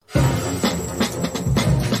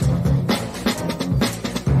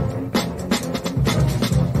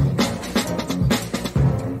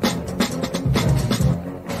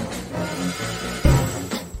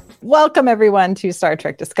Welcome, everyone, to Star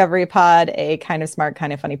Trek Discovery Pod, a kind of smart,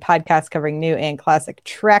 kind of funny podcast covering new and classic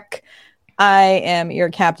Trek. I am your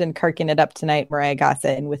captain, carking it up tonight, Mariah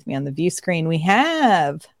Gossett, and with me on the view screen, we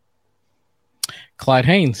have Clyde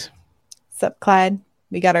Haynes. What's up, Clyde?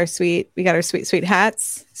 We got our sweet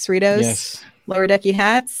hats, Cerritos, yes. Lower Decky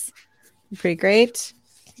hats. Pretty great.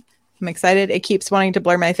 I'm excited. It keeps wanting to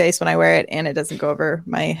blur my face when I wear it, and it doesn't go over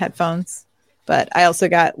my headphones. But I also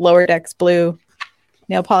got Lower Decks blue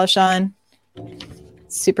nail polish on.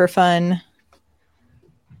 Super fun.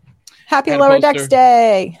 Happy Lower Decks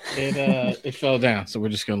Day. It fell down, so we're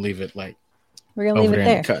just gonna leave it we're gonna leave it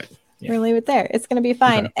there. Cut. Yeah. We're gonna leave it there. It's gonna be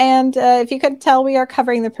fine. Okay. And if you could tell, we are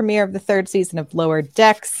covering the premiere of the third season of Lower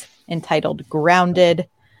Decks, entitled Grounded.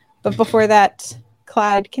 But before that,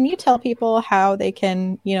 Clyde, can you tell people how they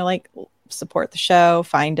can, support the show,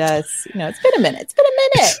 find us? It's been a minute.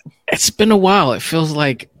 It's been a while. It feels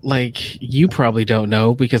like you probably don't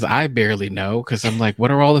know, because I barely know, because I'm like, what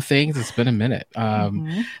are all the things? It's been a minute.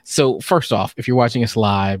 So first off, if you're watching us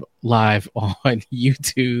live on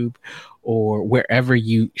YouTube or wherever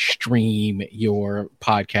you stream your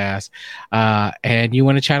podcast, and you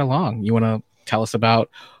want to chat along, you want to tell us about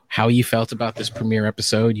how you felt about this premiere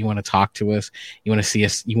episode, you want to talk to us, you want to see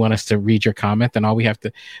us, you want us to read your comment, then all you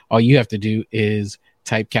have to do is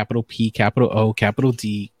type capital P, capital O, capital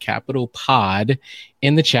D, capital pod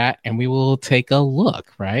in the chat, and we will take a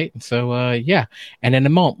look, right? So yeah. And in a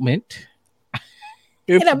moment,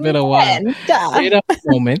 it's been a while. In a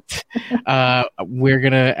moment, we're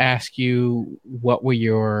gonna ask you what were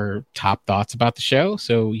your top thoughts about the show,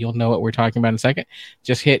 so you'll know what we're talking about in a second.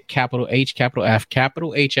 Just hit capital H, capital F,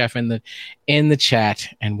 capital HF in the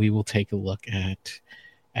chat, and we will take a look at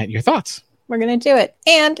your thoughts. We're going to do it.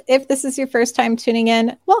 And if this is your first time tuning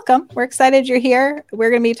in, welcome. We're excited you're here. We're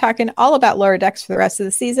going to be talking all about Lower Decks for the rest of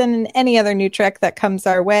the season and any other new Trek that comes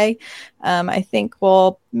our way. I think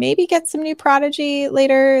we'll maybe get some new Prodigy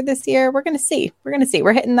later this year. We're going to see.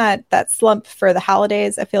 We're hitting that slump for the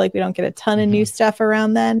holidays. I feel like we don't get a ton of new stuff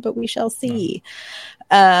around then, but we shall see.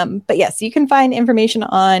 But yes, you can find information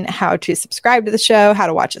on how to subscribe to the show, how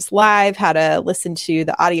to watch us live, how to listen to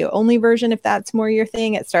the audio only version if that's more your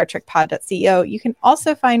thing at StarTrekPod.co. You can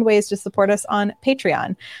also find ways to support us on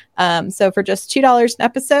Patreon. So for just $2 an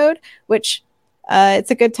episode, which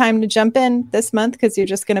it's a good time to jump in this month, because you're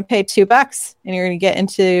just going to pay $2 and you're going to get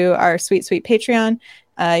into our sweet Patreon.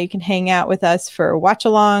 You can hang out with us for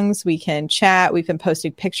watch-alongs. We can chat. We've been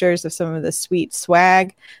posting pictures of some of the sweet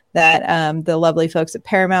swag that the lovely folks at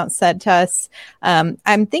Paramount sent to us.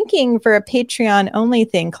 I'm thinking for a Patreon-only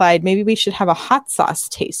thing, Clyde, maybe we should have a hot sauce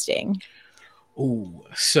tasting. Ooh,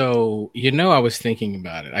 so I was thinking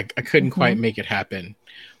about it. I couldn't quite make it happen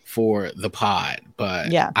for the pod,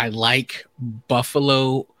 but yeah. I like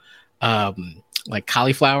buffalo, like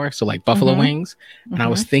cauliflower, so like buffalo wings. And I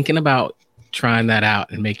was thinking about trying that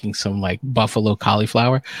out and making some like buffalo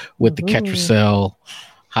cauliflower with the Ketracel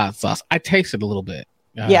hot sauce. I tasted a little bit.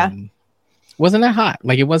 Wasn't that hot?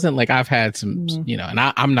 Like, it wasn't like I've had some, and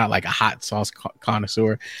I'm not like a hot sauce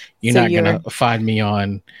connoisseur. You're not going to find me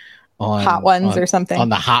on hot ones or something. On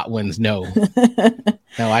the hot ones, no.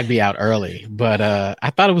 No, I'd be out early. But I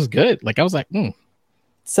thought it was good. Like, I was like,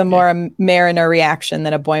 Some more Mariner reaction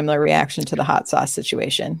than a Boimler reaction to the hot sauce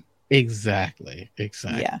situation. Exactly.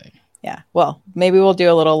 Yeah. Well, maybe we'll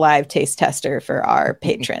do a little live taste tester for our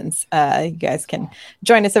patrons. You guys can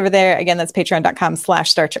join us over there. Again, that's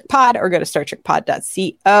patreon.com/StarTrekPod, or go to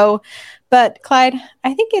StarTrekPod.co. But Clyde,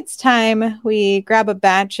 I think it's time we grab a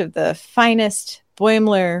batch of the finest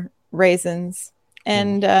Boimler raisins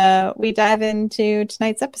and we dive into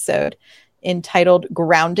tonight's episode, entitled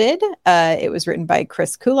Grounded. It was written by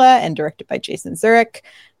Chris Kula and directed by Jason Zurich.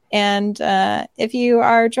 And if you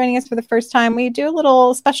are joining us for the first time, we do a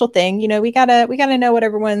little special thing. We gotta know what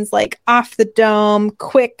everyone's like off the dome,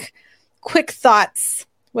 quick thoughts.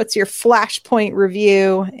 What's your flashpoint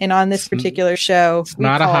review? And on this particular show, it's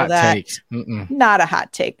not a hot take. Not a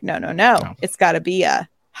hot take. No. It's got to be a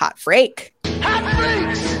hot freak. Hot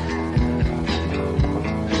freaks!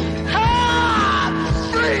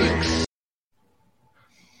 Hot freaks!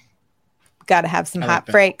 Got to have some hot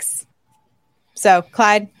freaks. So,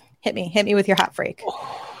 Clyde, hit me with your hot freak.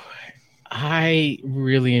 I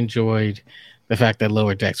really enjoyed the fact that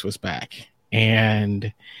Lower Decks was back.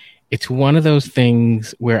 And it's one of those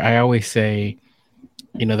things where I always say,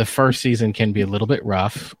 the first season can be a little bit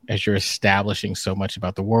rough as you're establishing so much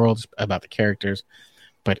about the world, about the characters.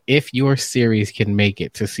 But if your series can make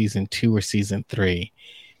it to season 2 or season 3,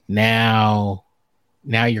 now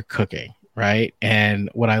you're cooking, right? And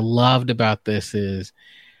what I loved about this is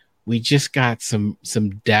we just got some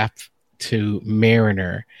depth to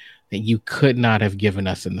Mariner that you could not have given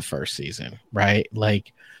us in the first season, right?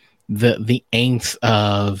 Like the angst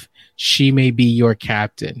of she may be your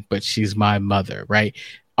captain, but she's my mother, right?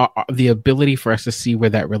 The ability for us to see where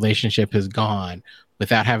that relationship has gone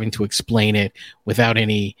without having to explain it, without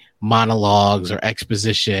any monologues or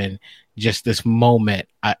exposition, just this moment,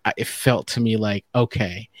 it felt to me like,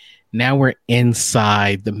 okay, now we're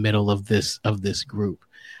inside the middle of this group.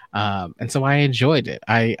 And so I enjoyed it.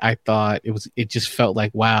 I thought it just felt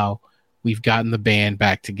like, wow, we've gotten the band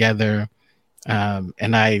back together. And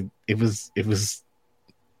it was,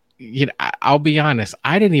 you know, I'll be honest,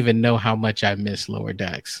 I didn't even know how much I missed Lower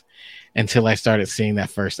Decks until I started seeing that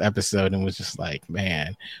first episode and was just like,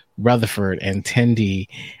 man, Rutherford and Tendi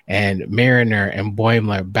and Mariner and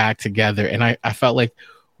Boimler back together. And I felt like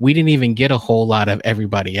we didn't even get a whole lot of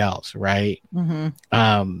everybody else, right? Mm-hmm.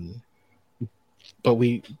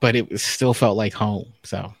 But it still felt like home.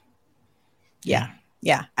 So yeah,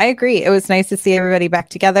 I agree. It was nice to see everybody back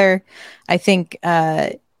together. I think,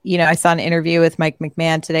 I saw an interview with Mike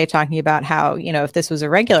McMahon today talking about how, if this was a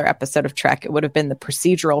regular episode of Trek, it would have been the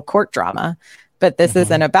procedural court drama, but this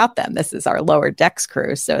isn't about them. This is our Lower Decks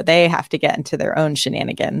crew. So they have to get into their own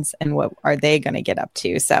shenanigans and what are they going to get up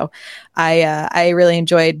to? So I really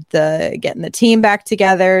enjoyed getting the team back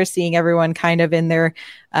together, seeing everyone kind of in their,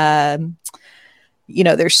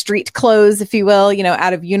 their street clothes, if you will,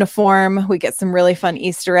 out of uniform. We get some really fun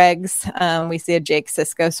Easter eggs. We see a Jake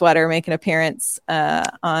Sisko sweater make an appearance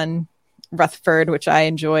on Rutherford, which I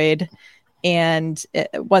enjoyed. And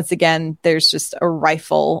once again, there's just a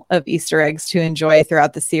rifle of Easter eggs to enjoy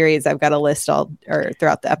throughout the series. I've got a list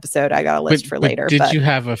throughout the episode. I got a list for later. Did you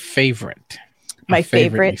have a favorite? My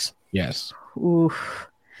favorite? Yes. Ooh,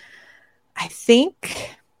 I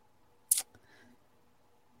think...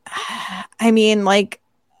 like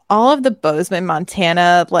all of the Bozeman,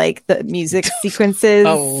 Montana, like the music sequences,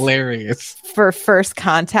 hilarious for First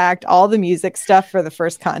Contact. All the music stuff for the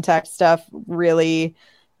First Contact stuff, really,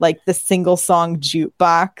 like the single song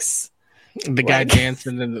jukebox. The guy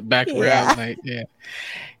dancing in the background, It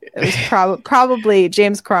was probably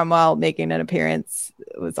James Cromwell making an appearance.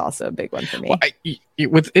 It was also a big one for me. Well,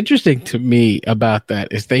 what's interesting to me about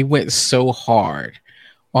that is they went so hard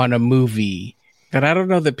on a movie that I don't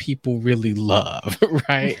know that people really love,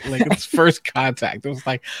 right? Like it's First Contact. It was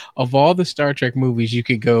like, of all the Star Trek movies you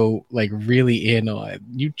could go like really in on,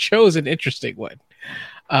 you chose an interesting one.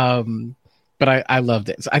 But I loved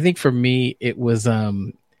it. So I think for me, it was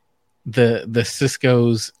the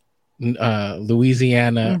Cisco's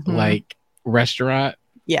Louisiana like restaurant.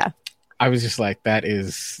 Yeah. I was just like,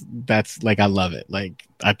 that's like, I love it. Like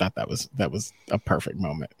I thought that was a perfect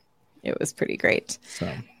moment. It was pretty great.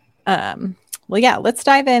 So, well, yeah, let's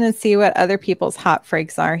dive in and see what other people's hot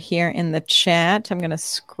freaks are here in the chat. I'm going to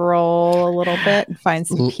scroll a little bit and find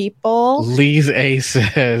some people. Lise A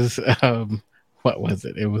says, what was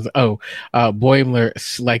it? It was,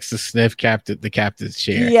 Boimler likes to sniff the captain's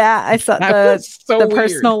chair. Yeah, I saw the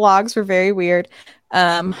personal logs were very weird.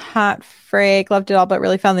 Hot freak, loved it all, but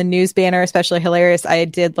really found the news banner especially hilarious. I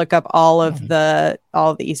did look up all of the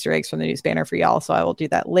Easter eggs from the news banner for y'all, so I will do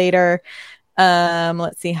that later.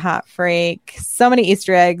 Let's see, hot freak, so many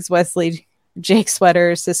Easter eggs. Wesley Jake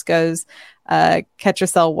sweater, Cisco's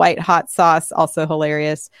Ketracel white hot sauce, also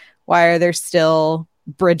hilarious. Why are there still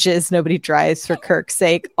bridges nobody drives for Kirk's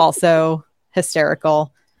sake? Also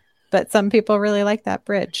hysterical, but some people really like that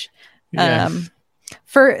bridge. Yes.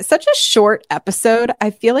 For such a short episode,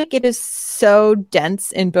 I feel like it is so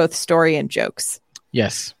dense in both story and jokes.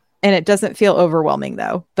 Yes. And it doesn't feel overwhelming,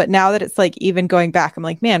 though. But now that it's like even going back, I'm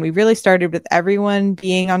like, man, we really started with everyone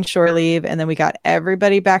being on shore leave. And then we got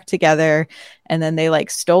everybody back together. And then they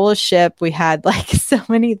like stole a ship. We had like so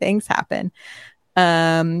many things happen.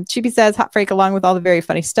 Chibi says, hot freak, along with all the very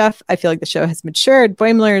funny stuff, I feel like the show has matured.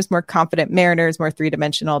 Boimler is more confident. Mariner is more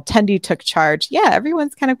three-dimensional. Tendi took charge. Yeah,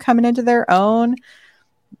 everyone's kind of coming into their own,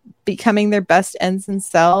 becoming their best ends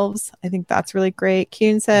themselves. I think that's really great.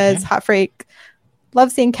 Kuhn says, hot freak,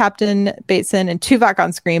 love seeing Captain Bateson and Tuvok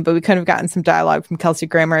on screen, but we could have gotten some dialogue from Kelsey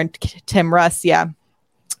Grammer and Tim Russ. Yeah.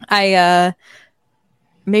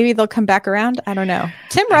 Maybe they'll come back around. I don't know.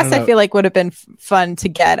 Tim Russ, I feel like would have been fun to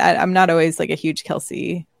get. I'm not always like a huge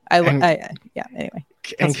Kelsey. Anyway.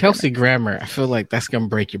 And Kelsey Grammer, I feel like that's going to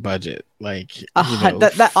break your budget. Like,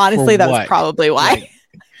 that honestly, that was probably why. Like,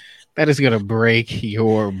 that is going to break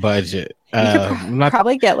your budget. You could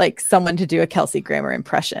probably get like someone to do a Kelsey Grammer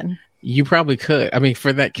impression. You probably could. I mean,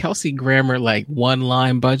 for that Kelsey Grammer, like one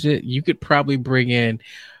line budget, you could probably bring in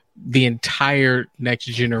the entire Next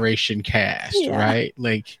Generation cast, right?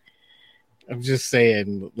 Like, I'm just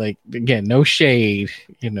saying, like, again, no shade,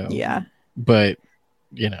 Yeah. But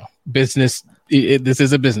business. This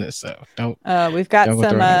is a business, so don't. We've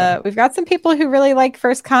got some people who really like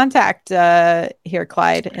First Contact here,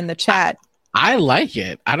 Clyde, in the chat. I like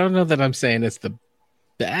it. I don't know that I'm saying it's the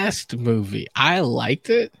best movie. I liked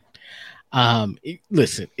it.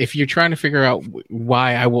 Listen, if you're trying to figure out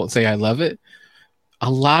why I won't say I love it, a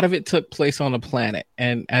lot of it took place on a planet,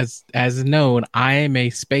 and as known, I am a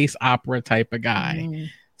space opera type of guy.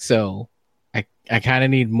 So I kind of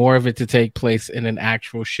need more of it to take place in an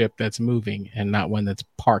actual ship that's moving and not one that's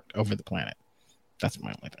parked over the planet. That's my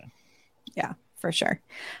only thing. Yeah, for sure.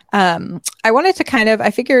 I wanted to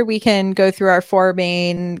I figured we can go through our 4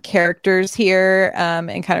 main characters here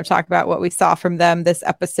and kind of talk about what we saw from them this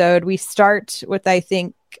episode. We start with,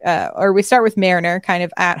 we start with Mariner kind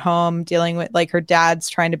of at home dealing with like her dad's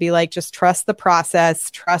trying to be like, just trust the process,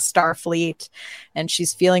 trust Starfleet. And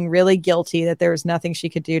she's feeling really guilty that there was nothing she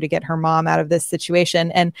could do to get her mom out of this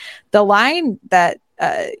situation. And the line that,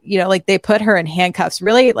 like they put her in handcuffs,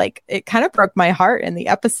 really, like it kind of broke my heart in the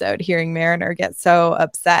episode hearing Mariner get so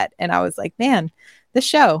upset. And I was like, man, this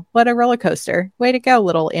show, what a roller coaster. Way to go,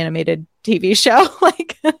 little animated TV show.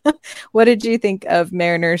 Like, what did you think of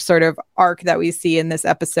Mariner's sort of arc that we see in this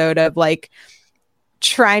episode of like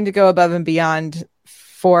trying to go above and beyond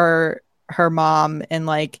for her mom and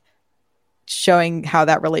like showing how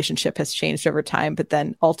that relationship has changed over time, but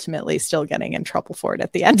then ultimately still getting in trouble for it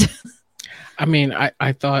at the end? I mean,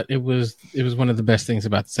 I thought it was one of the best things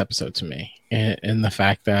about this episode to me, and the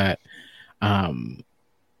fact that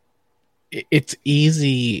it's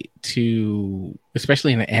easy to,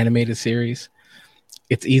 especially in an animated series,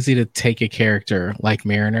 it's easy to take a character like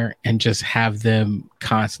Mariner and just have them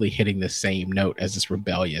constantly hitting the same note as this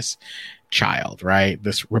rebellious child, right?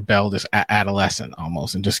 This rebellious adolescent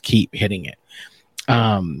almost, and just keep hitting it.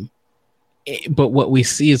 But what we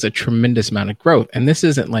see is a tremendous amount of growth. And this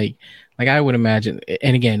isn't like I would imagine,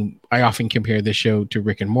 and again, I often compare this show to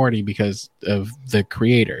Rick and Morty because of the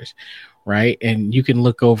creators, right? And you can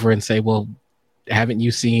look over and say, well, haven't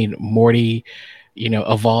you seen Morty,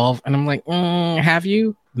 evolve? And I'm like, have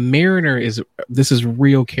you? Mariner this is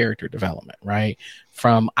real character development, right?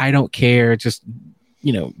 From I don't care, just,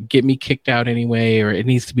 get me kicked out anyway, or it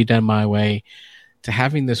needs to be done my way, to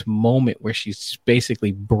having this moment where she's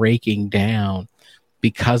basically breaking down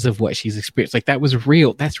because of what she's experienced. Like that was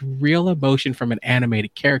real. That's real emotion from an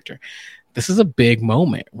animated character. This is a big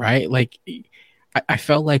moment, right? Like I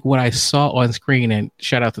felt like what I saw on screen, and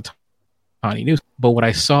shout out to Tawny News, but what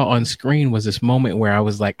I saw on screen was this moment where I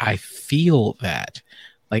was like, I feel that.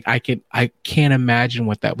 Like I can't imagine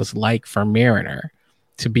what that was like for Mariner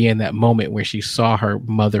to be in that moment where she saw her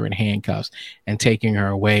mother in handcuffs and taking her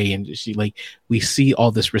away. And she we see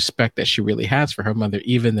all this respect that she really has for her mother,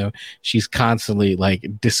 even though she's constantly like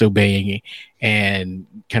disobeying and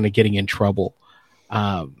kind of getting in trouble.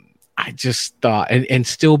 I just thought, and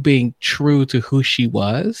still being true to who she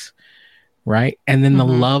was. Right. And then the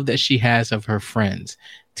love that she has of her friends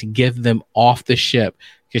to give them off the ship,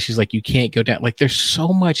 because she's like, you can't go down. Like there's so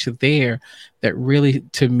much there that really,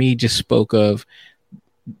 to me, just spoke of,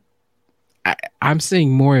 I'm seeing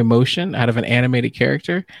more emotion out of an animated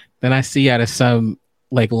character than I see out of some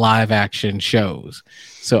like live action shows.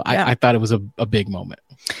 So yeah. I thought it was a big moment.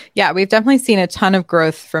 Yeah, we've definitely seen a ton of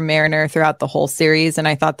growth from Mariner throughout the whole series. And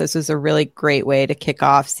I thought this was a really great way to kick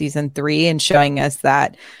off season 3 and showing us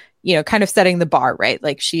that, kind of setting the bar, right?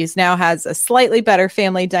 Like she's now has a slightly better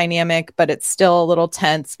family dynamic, but it's still a little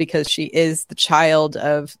tense because she is the child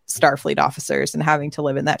of Starfleet officers and having to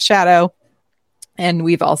live in that shadow. And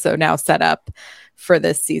we've also now set up for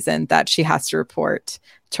this season that she has to report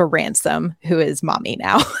to Ransom, who is mommy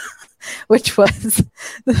now, which was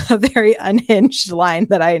a very unhinged line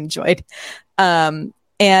that I enjoyed.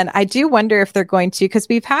 And I do wonder if they're going to, because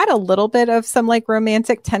we've had a little bit of some like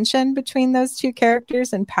romantic tension between those two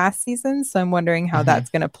characters in past seasons. So I'm wondering how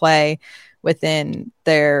that's going to play within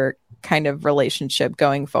their kind of relationship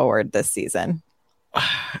going forward this season.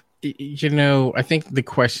 I think the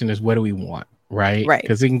question is, what do we want? Right.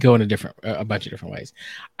 Because it can go in a bunch of different ways.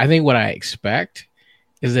 I think what I expect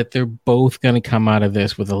is that they're both going to come out of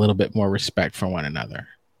this with a little bit more respect for one another.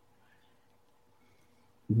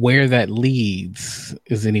 Where that leads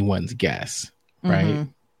is anyone's guess, right?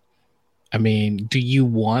 I mean, do you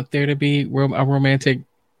want there to be a romantic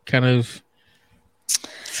kind of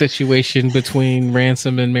situation between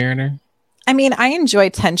Ransom and Mariner? I mean, I enjoy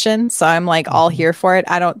tension, so I'm like all here for it.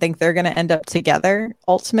 I don't think they're going to end up together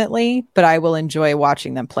ultimately, but I will enjoy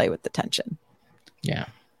watching them play with the tension. Yeah,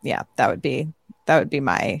 that would be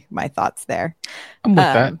my thoughts there. I'm with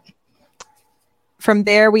that. From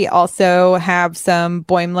there, we also have some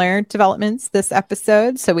Boimler developments this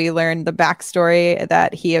episode. So we learned the backstory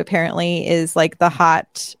that he apparently is like the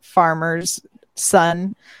hot farmer's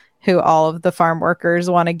son who all of the farm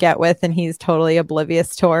workers want to get with, and he's totally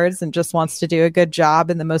oblivious towards and just wants to do a good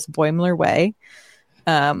job in the most Boimler way.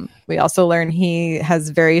 We also learn he has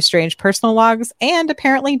very strange personal logs and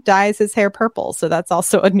apparently dyes his hair purple. So that's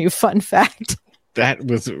also a new fun fact. That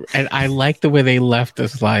was, and I like the way they left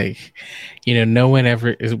us like, no one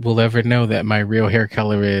will ever know that my real hair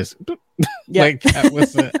color is like, that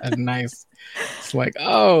was a nice, it's like,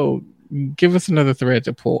 oh, give us another thread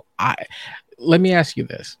to pull. Let me ask you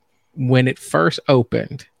this. When it first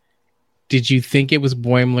opened, did you think it was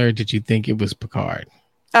Boimler? Or did you think it was Picard?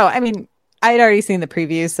 Oh, I mean, I had already seen the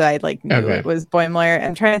preview, so I knew it was Boimler.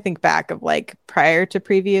 I'm trying to think back of prior to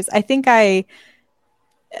previews. I think I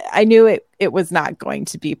knew it was not going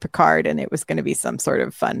to be Picard, and it was going to be some sort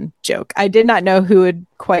of fun joke. I did not know who would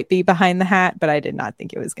quite be behind the hat, but I did not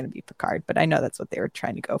think it was going to be Picard. But I know that's what they were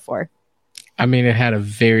trying to go for. I mean, it had a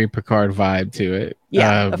very Picard vibe to it.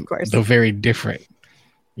 Yeah, of course. Though very different,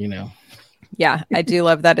 Yeah, I do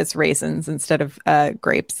love that it's raisins instead of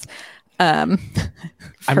grapes. I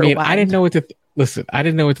mean, I didn't know what to listen. I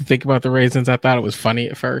didn't know what to think about the raisins. I thought it was funny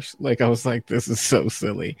at first. I was like, this is so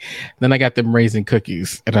silly. Then I got them raisin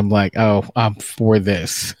cookies, and I'm like, oh, I'm for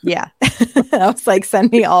this. Yeah. I was like,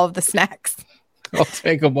 send me all of the snacks. I'll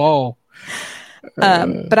take them all.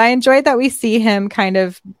 But I enjoyed that we see him kind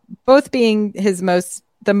of both being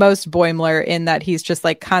the most Boimler in that he's just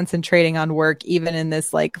concentrating on work, even in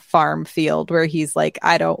this farm field where he's like,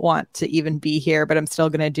 I don't want to even be here, but I'm still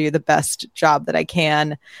going to do the best job that I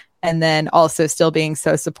can. And then also still being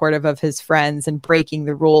so supportive of his friends and breaking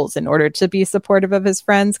the rules in order to be supportive of his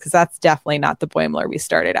friends. Cause that's definitely not the Boimler we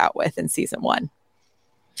started out with in season 1.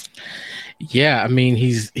 Yeah. I mean,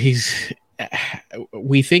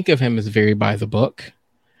 we think of him as very by the book,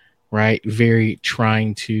 right? Very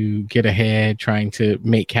trying to get ahead, trying to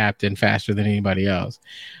make captain faster than anybody else.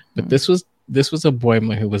 But this was a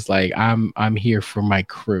Boimler who was like, I'm here for my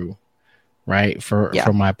crew, right? For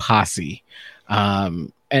my posse.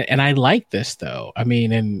 And I like this though. I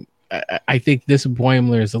mean, and I think this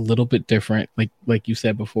Boimler is a little bit different. Like you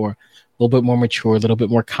said before, a little bit more mature, a little bit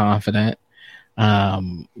more confident, a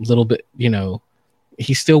little bit,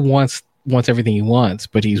 he still wants everything he wants,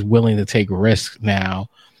 but he's willing to take risks now.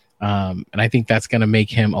 And I think that's going to make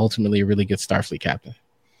him ultimately a really good Starfleet captain.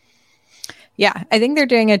 Yeah, I think they're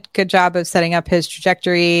doing a good job of setting up his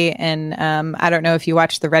trajectory. And I don't know if you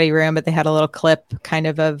watched the Ready Room, but they had a little clip kind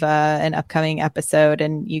of an upcoming episode,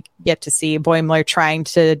 and you get to see Boimler trying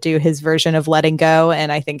to do his version of letting go.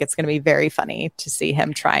 And I think it's going to be very funny to see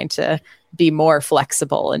him trying to be more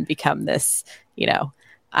flexible and become this,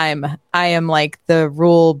 I am like the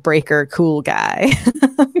rule breaker cool guy.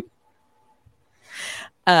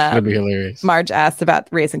 That'd be hilarious. Marge asked about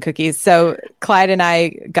raisin cookies. So Clyde and I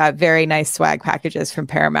got very nice swag packages from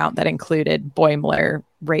Paramount that included Boimler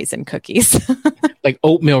raisin cookies. Like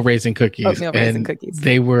oatmeal raisin cookies. Oatmeal raisin cookies.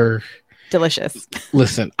 They were delicious.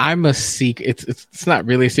 Listen, I'm a secret. It's not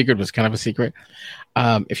really a secret, but it's kind of a secret.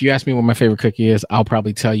 If you ask me what my favorite cookie is, I'll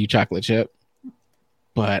probably tell you chocolate chip.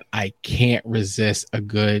 But I can't resist a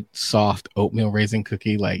good soft oatmeal raisin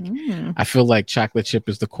cookie. I feel like chocolate chip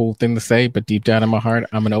is the cool thing to say, but deep down in my heart,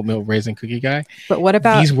 I'm an oatmeal raisin cookie guy. But what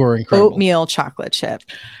about these were incredible. Oatmeal chocolate chip?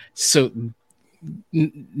 So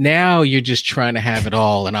now you're just trying to have it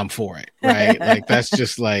all, and I'm for it, right? That's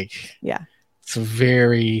just yeah. It's a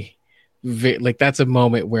very, very that's a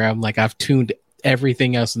moment where I'm like, I've tuned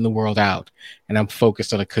everything else in the world out and I'm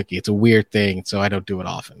focused on a cookie. It's a weird thing, so I don't do it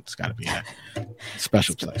often. It's got to be a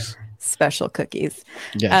special place. Special cookies.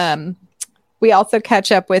 Yes. We also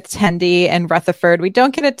catch up with Tendi and Rutherford. We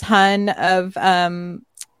don't get a ton of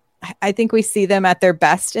I think we see them at their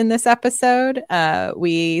best in this episode.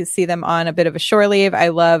 We see them on a bit of a shore leave. I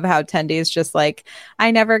love how Tendi is just like,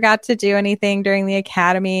 I never got to do anything during the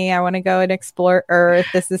academy. I want to go and explore Earth.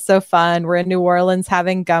 This is so fun. We're in New Orleans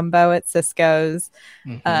having gumbo at Cisco's.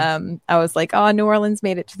 I was like, oh, New Orleans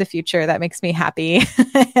made it to the future. That makes me happy.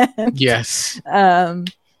 Yes. Yeah,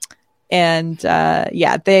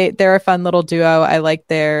 they're a fun little duo. I like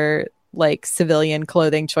their civilian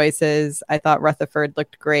clothing choices. I thought Rutherford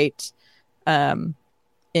looked great in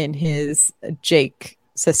his Jake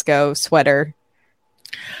Sisko sweater.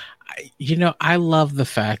 I love the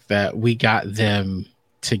fact that we got them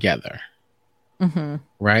together.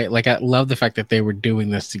 Right? I love the fact that they were doing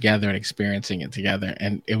this together and experiencing it together.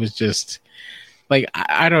 And it was just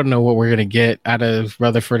I don't know what we're going to get out of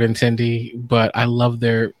Rutherford and Tendi, but I love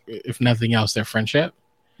their, if nothing else, their friendship.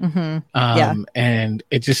 Yeah. And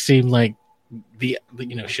it just seemed like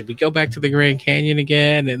should we go back to the Grand Canyon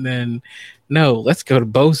again? And then, no, let's go to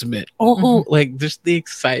Bozeman. Oh, like just the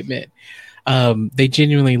excitement. They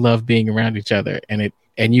genuinely love being around each other,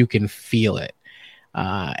 and you can feel it.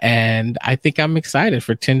 And I think I'm excited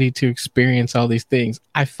for Tendi to experience all these things.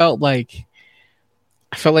 I felt like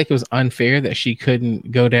it was unfair that she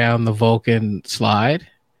couldn't go down the Vulcan ship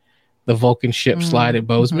slide at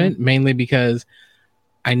Bozeman, mainly because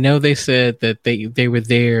I know they said that they were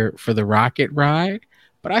there for the rocket ride,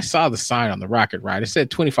 but I saw the sign on the rocket ride. It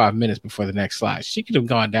said 25 minutes before the next slide. She could have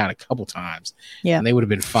gone down a couple times, and they would have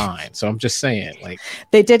been fine. So I'm just saying, like,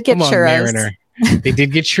 they did get churros. Mariner. They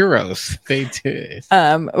did get churros. They did.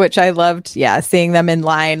 Which I loved. Yeah. Seeing them in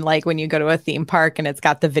line, like when you go to a theme park and it's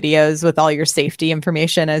got the videos with all your safety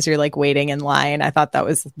information as you're like waiting in line. I thought that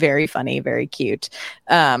was very funny, very cute.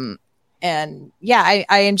 And yeah,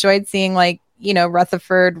 I enjoyed seeing like,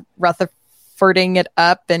 Rutherfording it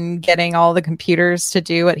up and getting all the computers to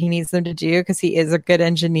do what he needs them to do because he is a good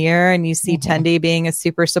engineer. And you see Tendi being a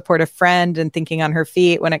super supportive friend and thinking on her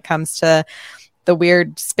feet when it comes to the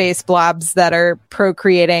weird space blobs that are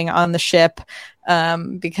procreating on the ship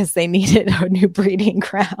because they needed a new breeding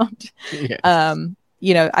ground. Yes.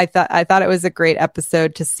 I thought it was a great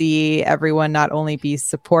episode to see everyone not only be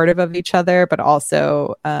supportive of each other, but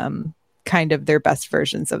also kind of their best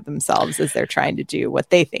versions of themselves as they're trying to do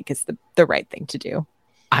what they think is the right thing to do.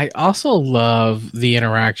 I also love the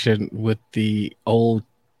interaction with the old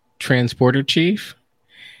transporter chief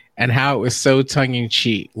and how it was so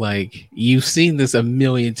tongue-in-cheek. Like, you've seen this a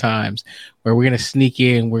million times where we're going to sneak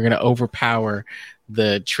in, we're going to overpower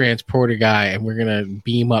the transporter guy, and we're going to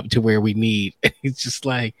beam up to where we need. It's just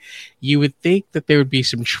like, you would think that there would be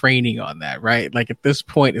some training on that, right? Like, at this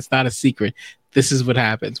point, it's not a secret. This is what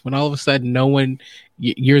happens when all of a sudden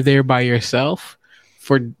you're there by yourself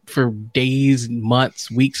for days,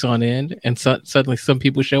 months, weeks on end, and suddenly some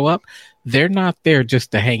people show up. They're not there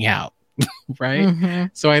just to hang out, right?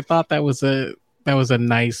 So I thought that was a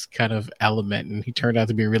nice kind of element, and he turned out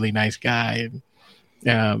to be a really nice guy.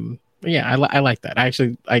 And yeah, I like that. I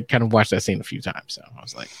kind of watched that scene a few times, so I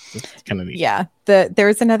was like, it's kind of neat. Yeah, there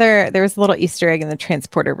was a little Easter egg in the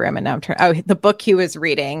transporter room, and now the book he was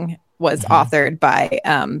reading was authored by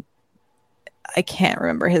I can't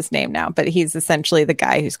remember his name now, but he's essentially the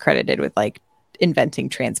guy who's credited with like inventing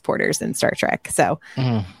transporters in Star Trek. So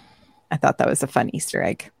I thought that was a fun Easter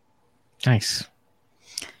egg. Nice.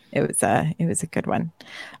 It was a good one.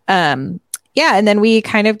 Yeah, and then we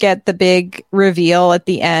kind of get the big reveal at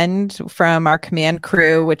the end from our command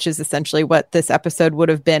crew, which is essentially what this episode would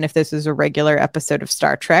have been if this was a regular episode of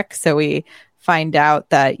Star Trek. So we find out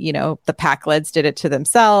that, the Pakleds did it to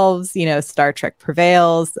themselves. Star Trek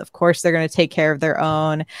prevails. Of course, they're going to take care of their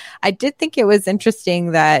own. I did think it was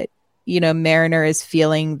interesting that, Mariner is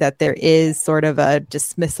feeling that there is sort of a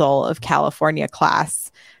dismissal of California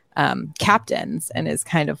class captains and is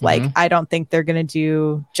kind of like, I don't think they're going to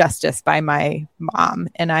do justice by my mom.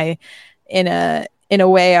 And I, in a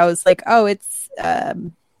way, I was like, oh, it's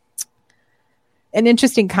an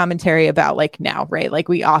interesting commentary about like now, right? Like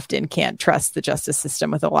we often can't trust the justice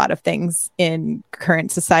system with a lot of things in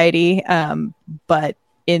current society. But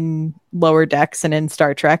in Lower Decks and in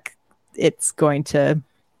Star Trek, it's going to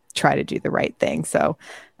try to do the right thing. So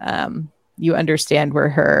you understand where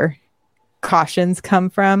her cautions come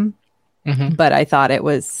from. But I thought it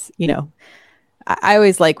was, I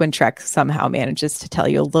always like when Trek somehow manages to tell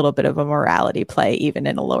you a little bit of a morality play, even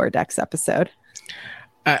in a Lower Decks episode.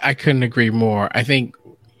 I couldn't agree more. I think,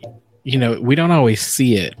 we don't always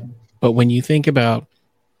see it, but when you think about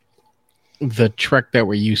the Trek that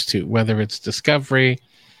we're used to, whether it's Discovery,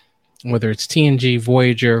 whether it's TNG,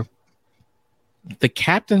 Voyager, the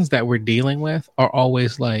captains that we're dealing with are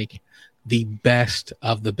always like the best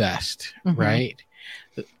of the best, right?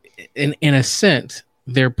 In a sense,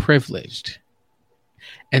 they're privileged.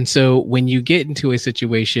 And so when you get into a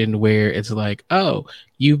situation where it's like, oh,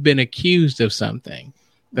 you've been accused of something,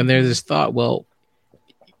 then there's this thought, well,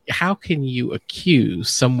 how can you accuse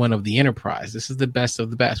someone of the Enterprise? This is the best of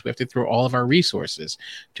the best. We have to throw all of our resources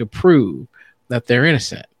to prove that they're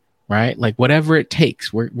innocent, right? Like whatever it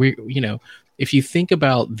takes. We if you think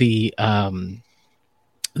about the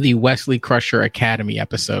Wesley Crusher Academy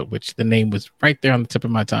episode, which the name was right there on the tip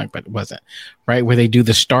of my tongue, but it wasn't, right? Where they do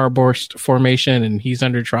the starburst formation and he's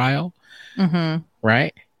under trial,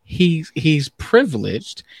 right? He's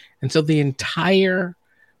privileged. And so the entire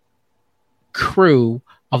crew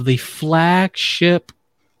of the flagship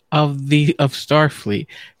of Starfleet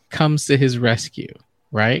comes to his rescue,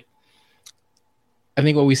 right? I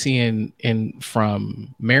think what we see in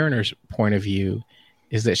from Mariner's point of view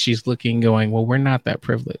is that she's looking, going, well, we're not that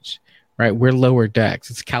privileged. right? We're lower decks.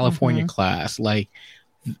 It's California class. Like,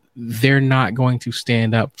 they're not going to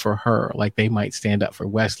stand up for her like they might stand up for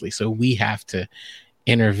Wesley. So we have to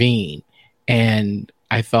intervene. And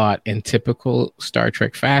I thought, in typical Star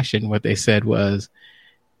Trek fashion, what they said was,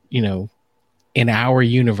 in our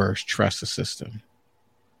universe, trust the system.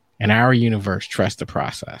 In our universe, trust the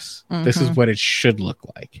process. This is what it should look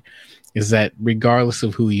like, is that regardless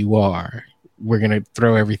of who you are, we're going to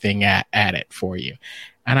throw everything at it for you.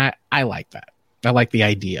 And I like that. I like the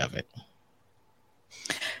idea of it.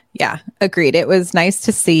 Yeah, agreed. It was nice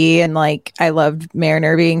to see. And like, I loved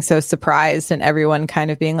Mariner being so surprised and everyone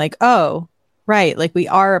kind of being like, oh, right. Like, we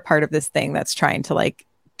are a part of this thing that's trying to like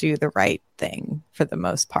do the right thing for the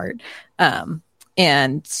most part.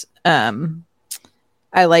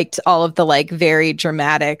 I liked all of the like very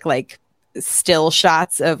dramatic, like still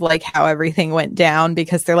shots of like how everything went down,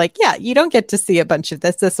 because they're like, yeah, you don't get to see a bunch of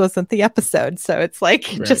this. This wasn't the episode. So it's like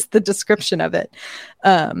just the description of it.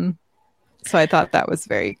 So I thought that was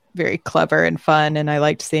very, very clever and fun. And I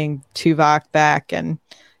liked seeing Tuvok back and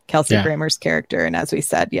Kelsey Grammer's character. And as we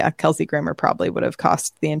said, Kelsey Grammer probably would have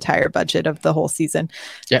cost the entire budget of the whole season.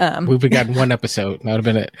 Yeah, we've gotten one episode. That would have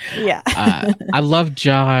been it. Yeah. I love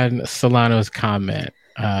John Solano's comment.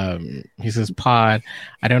 He says, Pod,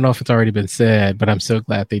 I don't know if it's already been said, but I'm so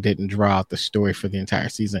glad they didn't draw out the story for the entire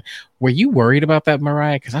season. Were you worried about that,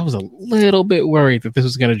 Mariah? Because I was a little bit worried that this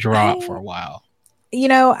was going to draw out for a while.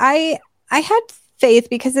 I had faith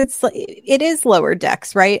because it is lower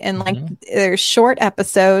decks, right? And like, there's short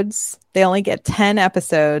episodes. They only get 10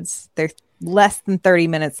 episodes. They're less than 30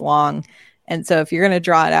 minutes long. And so if you're going to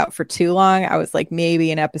draw it out for too long, I was like,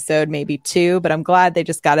 maybe an episode, maybe two, but I'm glad they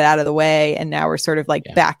just got it out of the way. And now we're sort of like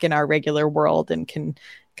back in our regular world and can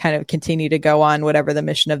kind of continue to go on whatever the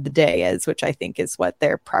mission of the day is, which I think is what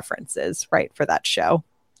their preference is, right, for that show.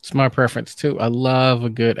 It's my preference too. I love a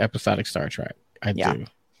good episodic Star Trek. I do.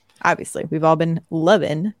 Obviously, we've all been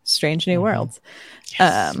loving Strange New Worlds.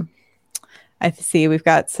 Yes. I see we've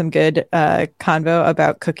got some good convo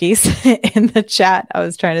about cookies in the chat. I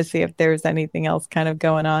was trying to see if there was anything else kind of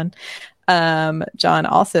going on. John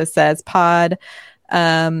also says, Pod,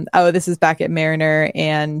 this is back at Mariner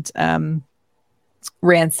and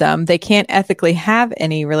Ransom. They can't ethically have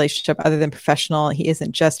any relationship other than professional. He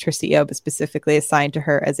isn't just her CEO, but specifically assigned to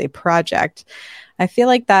her as a project. I feel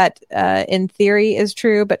like that in theory is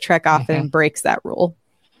true, but Trek often breaks that rule.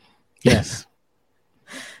 Yes.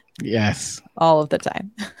 Yes. All of the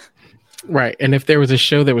time. Right. And if there was a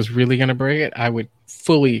show that was really going to break it, I would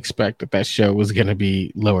fully expect that show was going to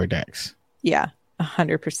be Lower Decks. Yeah,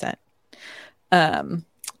 100%.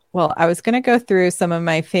 Well, I was going to go through some of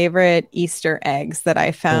my favorite Easter eggs that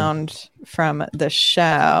I found from the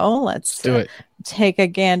show. Let's do it. Take a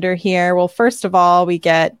gander here. Well, first of all, we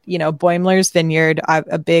get, Boimler's Vineyard,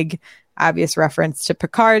 a big obvious reference to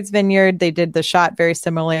Picard's Vineyard. They did the shot very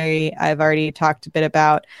similarly. I've already talked a bit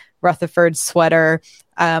about Rutherford's sweater.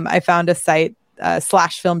 I found a site,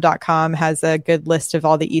 slashfilm.com has a good list of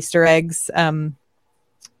all the Easter eggs of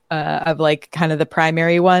like kind of the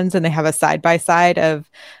primary ones. And they have a side-by-side of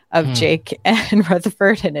Jake and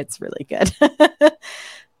Rutherford, and it's really good.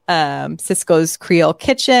 Cisco's Creole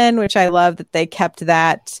Kitchen, which I love that they kept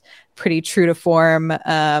that pretty true to form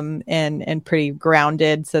and pretty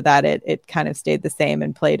grounded so that it kind of stayed the same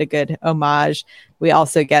and played a good homage. We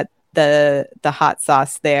also get the hot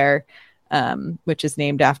sauce there, which is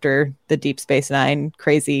named after the Deep Space Nine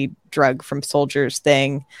crazy drug from soldiers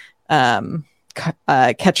thing.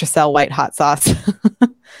 Ketracel white hot sauce,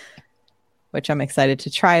 which I'm excited to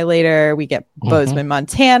try later. We get Bozeman,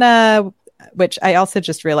 Montana, which I also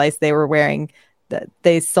just realized they were wearing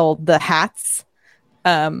they sold the hats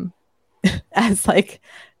as like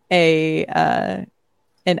an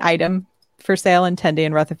item for sale, and Tendi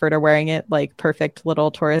and Rutherford are wearing it like perfect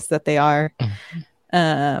little tourists that they are.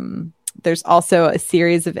 There's also a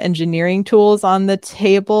series of engineering tools on the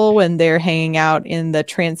table when they're hanging out in the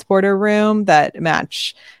transporter room that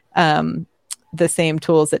match the same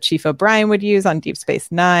tools that Chief O'Brien would use on Deep Space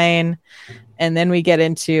Nine. And then we get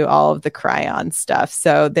into all of the Cryon stuff.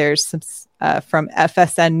 So there's some from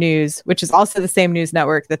FSN News, which is also the same news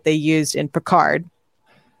network that they used in Picard.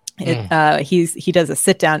 He does a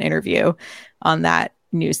sit-down interview on that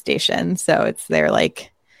news station. So it's their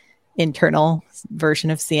like internal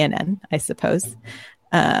version of CNN, I suppose.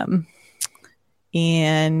 And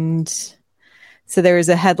so there was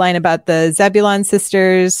a headline about the Zebulon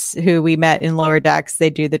sisters who we met in Lower Decks. They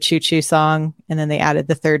do the Choo Choo song, and then they added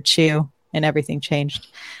the third chew, and everything changed.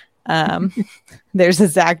 There's a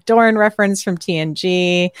Zach Dorn reference from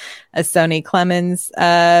TNG, a Sonny Clemens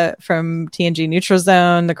from TNG Neutral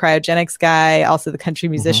Zone, the cryogenics guy, also the country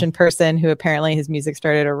musician person who apparently his music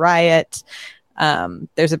started a riot.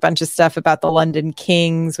 There's a bunch of stuff about the London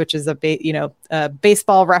Kings, which is a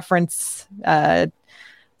baseball reference,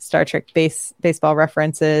 Star Trek baseball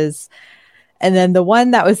references. And then the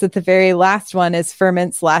one that was at the very last one is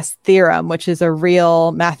Fermat's last theorem, which is a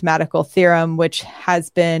real mathematical theorem, which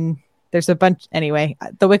has been, there's a bunch, anyway,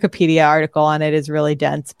 the Wikipedia article on it is really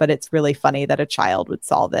dense, but it's really funny that a child would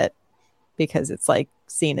solve it because it's like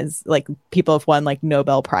seen as like people have won like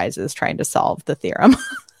Nobel Prizes trying to solve the theorem.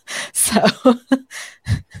 So,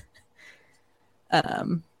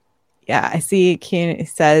 yeah, I see Keane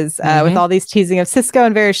says, with all these teasing of Cisco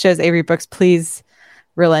and various shows, Avery Brooks, please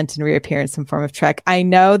relent and reappear in some form of Trek. I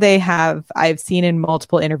know they have. I've seen in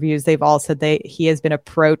multiple interviews, they've all said he has been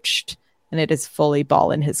approached and it is fully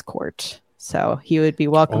ball in his court. So he would be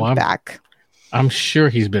welcomed back. I'm sure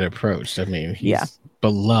he's been approached. I mean, he's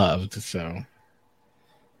beloved, so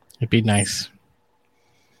it'd be nice.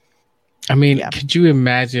 I mean, could you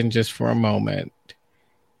imagine just for a moment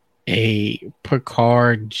a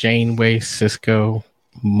Picard, Janeway, Cisco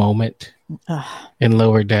moment in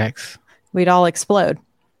Lower Decks? We'd all explode.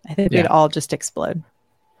 I think we'd all just explode.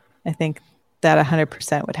 I think that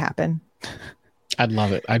 100% would happen. I'd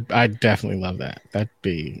love it. I'd definitely love that. That'd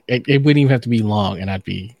be, it wouldn't even have to be long and I'd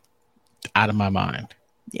be out of my mind.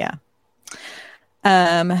 Yeah.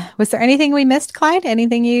 Was there anything we missed, Clyde?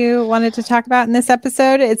 Anything you wanted to talk about in this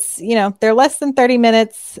episode? It's, they're less than 30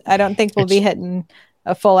 minutes. I don't think we'll be hitting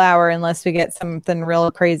a full hour unless we get something real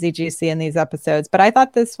crazy juicy in these episodes. But I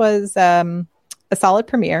thought this was a solid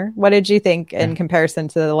premiere. What did you think in comparison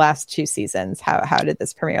to the last two seasons? How did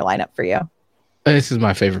this premiere line up for you? This is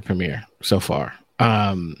my favorite premiere so far.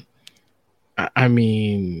 I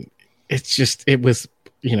mean, it was,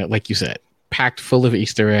 like you said, packed full of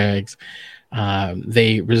Easter eggs.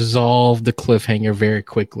 They resolved the cliffhanger very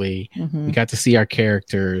quickly. We got to see our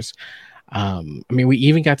characters. I mean, we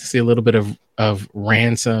even got to see a little bit of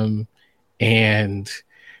Ransom, and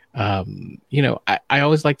I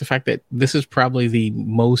always like the fact that this is probably the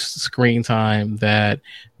most screen time that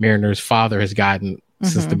Mariner's father has gotten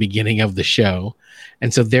since the beginning of the show,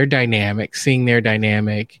 and so seeing their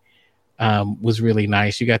dynamic was really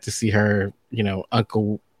nice. You got to see her,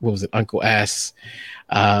 Uncle S.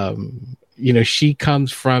 She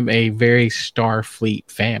comes from a very Starfleet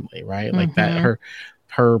family, right? Like that.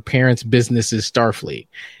 Her parents' business is Starfleet,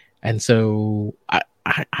 and so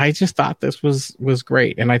I just thought this was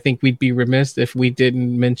great. And I think we'd be remiss if we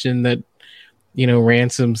didn't mention that,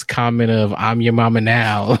 Ransom's comment of "I'm your mama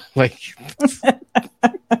now," like.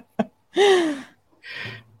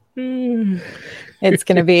 It's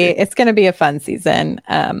gonna be a fun season.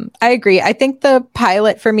 I agree. I think the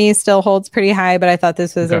pilot for me still holds pretty high, but I thought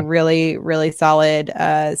this was a really, really solid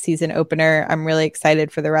season opener. I'm really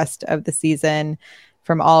excited for the rest of the season.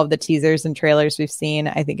 From all of the teasers and trailers we've seen,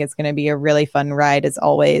 I think it's going to be a really fun ride as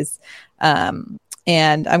always.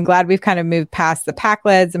 And I'm glad we've kind of moved past the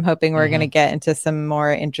Pakleds. I'm hoping we're going to get into some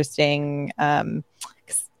more interesting,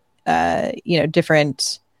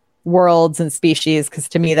 different worlds and species, because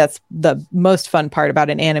to me that's the most fun part about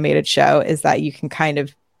an animated show, is that you can kind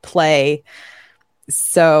of play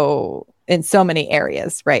in so many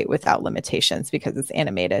areas, right, without limitations, because it's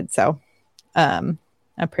animated. So I'm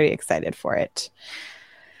pretty excited for it.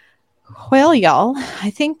 Well, y'all, I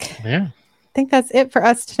think that's it for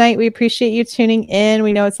us tonight. We appreciate you tuning in.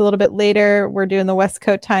 We know it's a little bit later. We're doing the West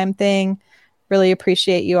Coast time thing. Really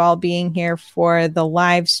appreciate you all being here for the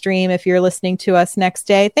live stream. If you're listening to us next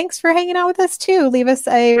day, thanks for hanging out with us too. Leave us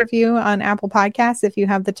a review on Apple Podcasts if you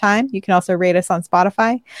have the time. You can also rate us on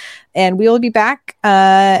Spotify. And we will be back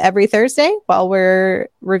every Thursday while we're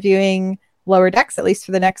reviewing Lower Decks, at least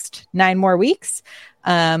for the next 9 more weeks.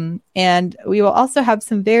 And we will also have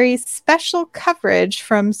some very special coverage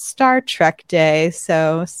from Star Trek Day.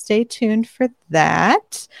 So stay tuned for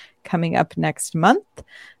that coming up next month.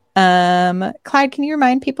 Clyde, can you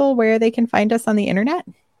remind people where they can find us on the internet?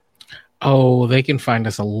 Oh, they can find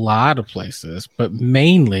us a lot of places, but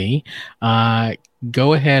mainly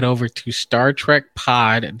go ahead over to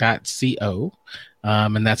StarTrekPod.co.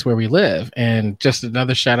 And that's where we live. And just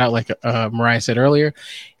another shout out, like Mariah said earlier,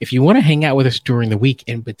 if you want to hang out with us during the week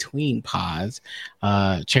in between pods,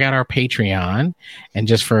 check out our Patreon. And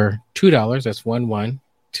just for $2, that's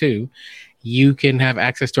 112, you can have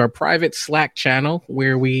access to our private Slack channel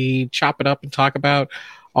where we chop it up and talk about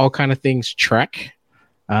all kind of things Trek,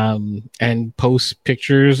 and post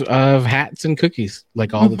pictures of hats and cookies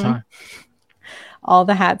like all the time. all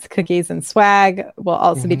the hats, cookies, and swag. We'll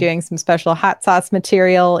also be doing some special hot sauce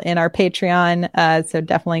material in our Patreon. So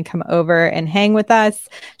definitely come over and hang with us.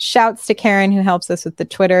 Shouts to Karen, who helps us with the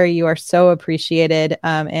Twitter. You are so appreciated.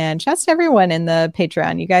 And shouts to everyone in the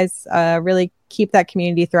Patreon. You guys really keep that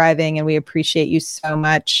community thriving, and we appreciate you so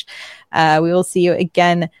much. We will see you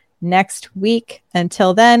again next week.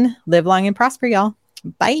 Until then, live long and prosper, y'all.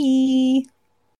 Bye.